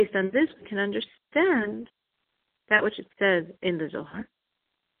Based on this, we can understand that which it says in the Zohar,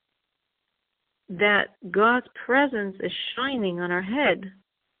 that God's presence is shining on our head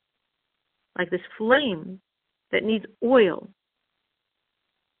like this flame that needs oil.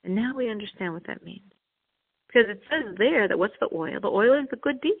 And now we understand what that means. Because it says there that what's the oil? The oil is the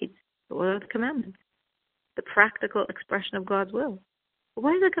good deeds, the oil of the commandments, the practical expression of God's will. But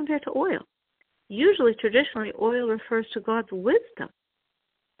why is it compared to oil? Usually, traditionally, oil refers to God's wisdom.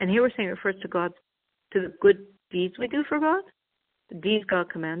 And here we're saying it refers to the good deeds we do for God, the deeds God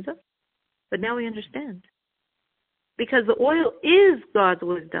commands us. But now we understand. Because the oil is God's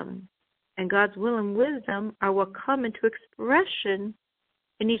wisdom, and God's will and wisdom are what come into expression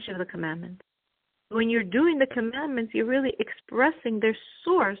in each of the commandments. When you're doing the commandments, you're really expressing their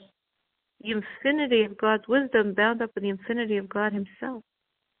source, the infinity of God's wisdom bound up with the infinity of God Himself.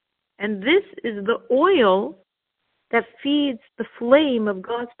 And this is the oil that feeds the flame of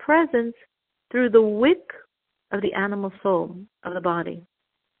God's presence through the wick of the animal soul of the body.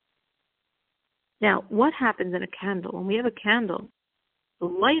 Now, what happens in a candle? When we have a candle, the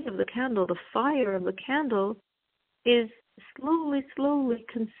light of the candle, the fire of the candle is slowly, slowly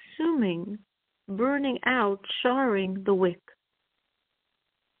consuming, burning out, charring the wick.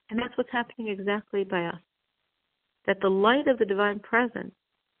 And that's what's happening exactly by us. That the light of the divine presence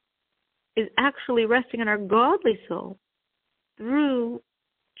is actually resting on our godly soul through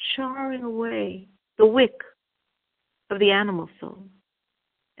charring away the wick of the animal soul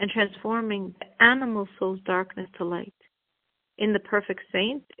and transforming the animal soul's darkness to light. In the perfect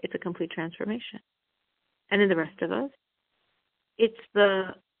saint, it's a complete transformation. And in the rest of us, it's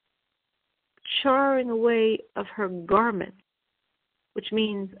the charring away of her garment, which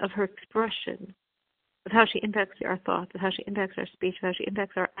means of her expression, of how she impacts our thoughts, of how she impacts our speech, of how she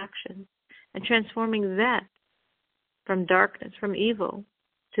impacts our actions, and transforming that from darkness, from evil,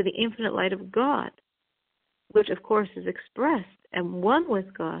 to the infinite light of God, which of course is expressed and one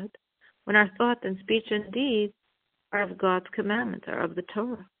with God when our thoughts and speech and deeds are of God's commandments, are of the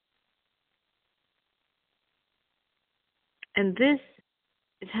Torah. And this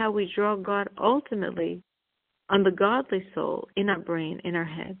is how we draw God ultimately on the godly soul, in our brain, in our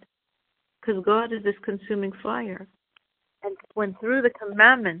head. Because God is this consuming fire. And when through the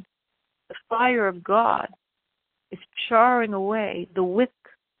commandments, the fire of God is charring away the wick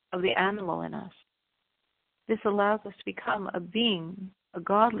of the animal in us, this allows us to become a being, a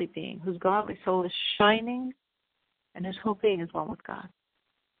godly being, whose godly soul is shining and whose whole being is one with God.